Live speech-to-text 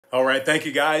All right, thank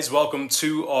you guys. Welcome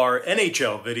to our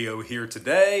NHL video here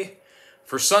today.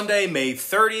 For Sunday, May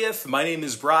 30th, my name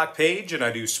is Brock Page and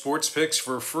I do sports picks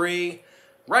for free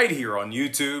right here on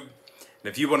YouTube. And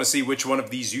if you want to see which one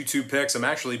of these YouTube picks I'm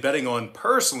actually betting on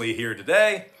personally here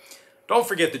today, don't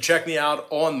forget to check me out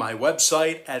on my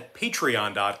website at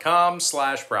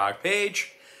patreon.com/BrockPage.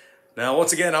 Now,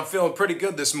 once again, I'm feeling pretty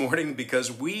good this morning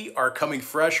because we are coming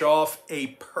fresh off a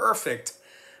perfect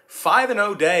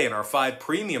 5-0 day in our 5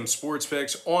 premium sports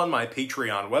picks on my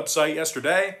Patreon website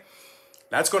yesterday.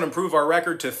 That's going to improve our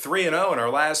record to 3-0 in our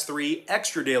last 3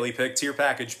 extra daily pick tier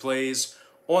package plays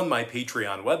on my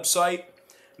Patreon website.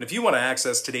 And if you want to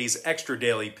access today's extra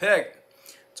daily pick,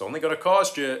 it's only going to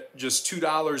cost you just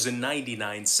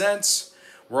 $2.99.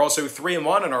 We're also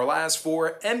 3-1 in our last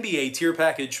 4 NBA tier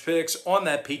package picks on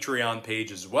that Patreon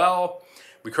page as well.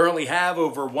 We currently have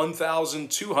over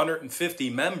 1,250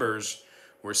 members.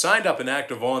 We're signed up and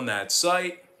active on that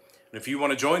site. And if you want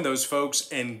to join those folks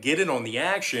and get in on the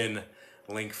action,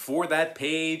 link for that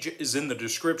page is in the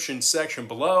description section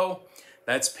below.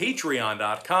 That's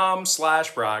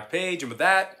patreon.com/BrockPage. And with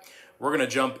that, we're going to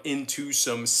jump into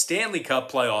some Stanley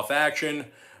Cup playoff action.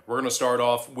 We're going to start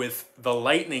off with the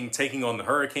Lightning taking on the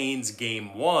Hurricanes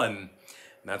Game 1. And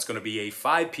that's going to be a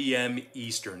 5 p.m.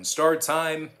 Eastern start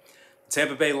time.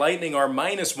 Tampa Bay Lightning are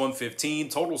 -115,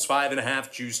 totals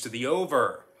 5.5, juice to the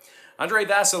over. Andrei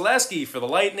Vasilevsky for the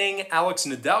Lightning, Alex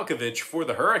Nedeljkovic for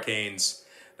the Hurricanes.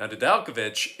 Now,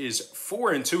 Nedeljkovic is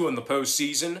 4-2 in the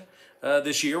postseason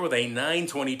this year with a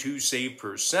 .922 save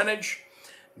percentage.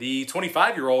 The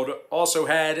 25-year-old also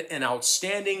had an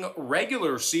outstanding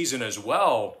regular season as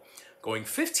well, going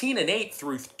 15-8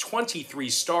 through 23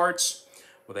 starts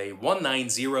with a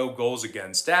 .190 goals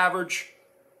against average.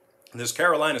 This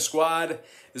Carolina squad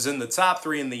is in the top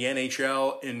 3 in the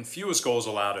NHL in fewest goals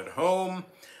allowed at home.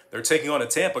 They're taking on a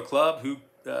Tampa club who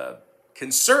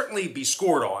can certainly be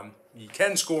scored on. You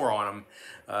can score on them.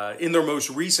 In their most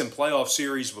recent playoff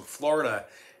series with Florida,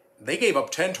 they gave up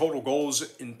 10 total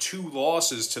goals in 2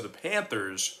 losses to the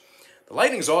Panthers. The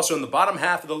Lightning's also in the bottom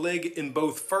half of the league in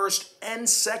both first and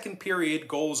second period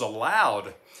goals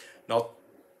allowed. Now,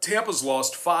 Tampa's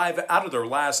lost 5 out of their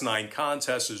last 9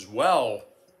 contests as well.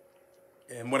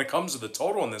 And when it comes to the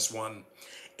total in this one,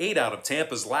 8 out of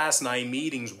Tampa's last 9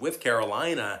 meetings with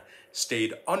Carolina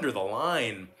stayed under the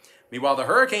line. Meanwhile, the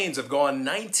Hurricanes have gone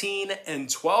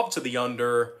 19-12 to the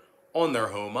under on their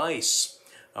home ice.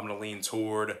 I'm going to lean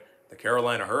toward the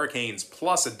Carolina Hurricanes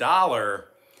plus $1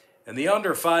 and the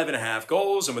under 5.5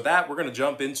 goals. And with that, we're going to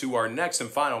jump into our next and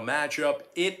final matchup.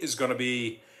 It is going to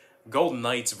be Golden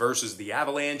Knights versus the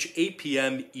Avalanche, 8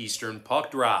 p.m. Eastern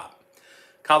puck drop.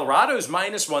 Colorado's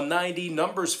 -190,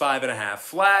 numbers 5.5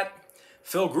 flat.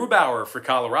 Phil Grubauer for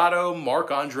Colorado,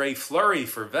 Marc-Andre Fleury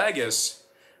for Vegas.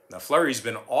 Now, Fleury's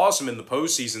been awesome in the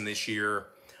postseason this year.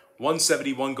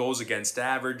 171 goals against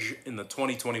average in the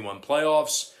 2021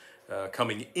 playoffs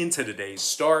coming into today's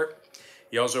start.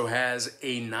 He also has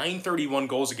a .931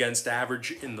 goals against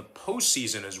average in the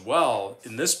postseason as well,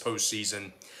 in this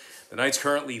postseason. The Knights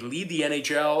currently lead the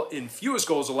NHL in fewest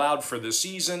goals allowed for the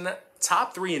season,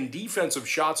 top 3 in defensive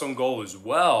shots on goal as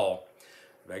well.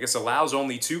 Vegas allows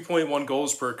only 2.1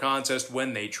 goals per contest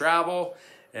when they travel.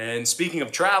 And speaking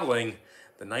of traveling,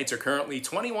 the Knights are currently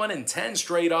 21-10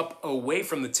 straight up away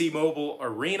from the T-Mobile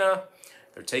Arena.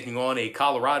 They're taking on a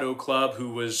Colorado club who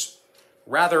was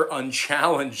rather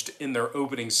unchallenged in their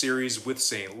opening series with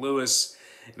St. Louis.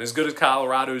 And as good as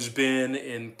Colorado's been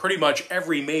in pretty much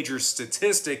every major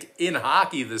statistic in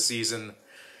hockey this season,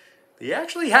 they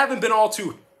actually haven't been all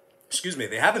too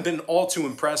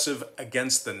impressive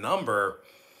against the number.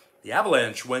 The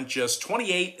Avalanche went just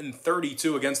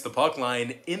 28-32 against the puck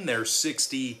line in their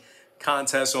 60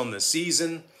 contests on the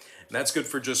season. And that's good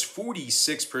for just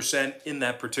 46% in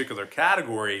that particular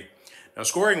category. Now,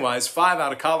 scoring-wise, 5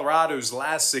 out of Colorado's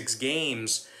last 6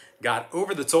 games got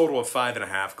over the total of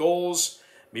 5.5 goals.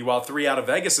 Meanwhile, 3 out of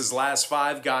Vegas's last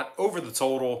 5 got over the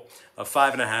total of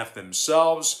 5.5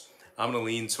 themselves. I'm going to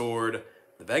lean toward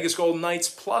the Vegas Golden Knights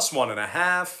plus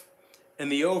 1.5 and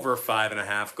the over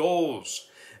 5.5 goals.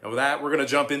 And with that, we're going to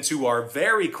jump into our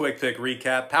very quick pick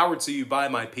recap, powered to you by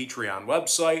my Patreon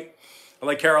website. I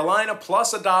like Carolina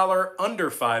plus $1 under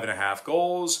 5.5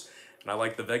 goals. And I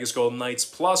like the Vegas Golden Knights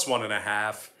plus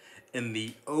 1.5 and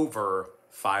the over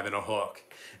 5.5.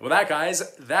 And with that,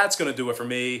 guys, that's going to do it for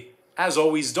me. As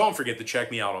always, don't forget to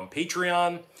check me out on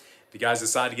Patreon. If you guys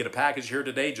decide to get a package here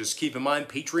today, just keep in mind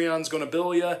Patreon's going to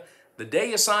bill you the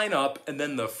day you sign up and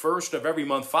then the first of every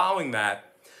month following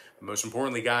that. But most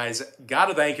importantly, guys, got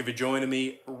to thank you for joining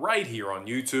me right here on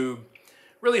YouTube.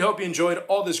 Really hope you enjoyed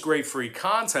all this great free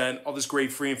content, all this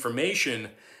great free information.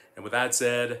 And with that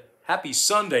said, happy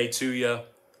Sunday to you.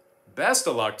 Best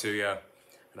of luck to you.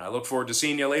 And I look forward to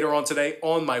seeing you later on today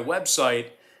on my website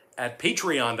at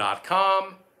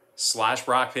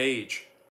patreon.com/BrockPage.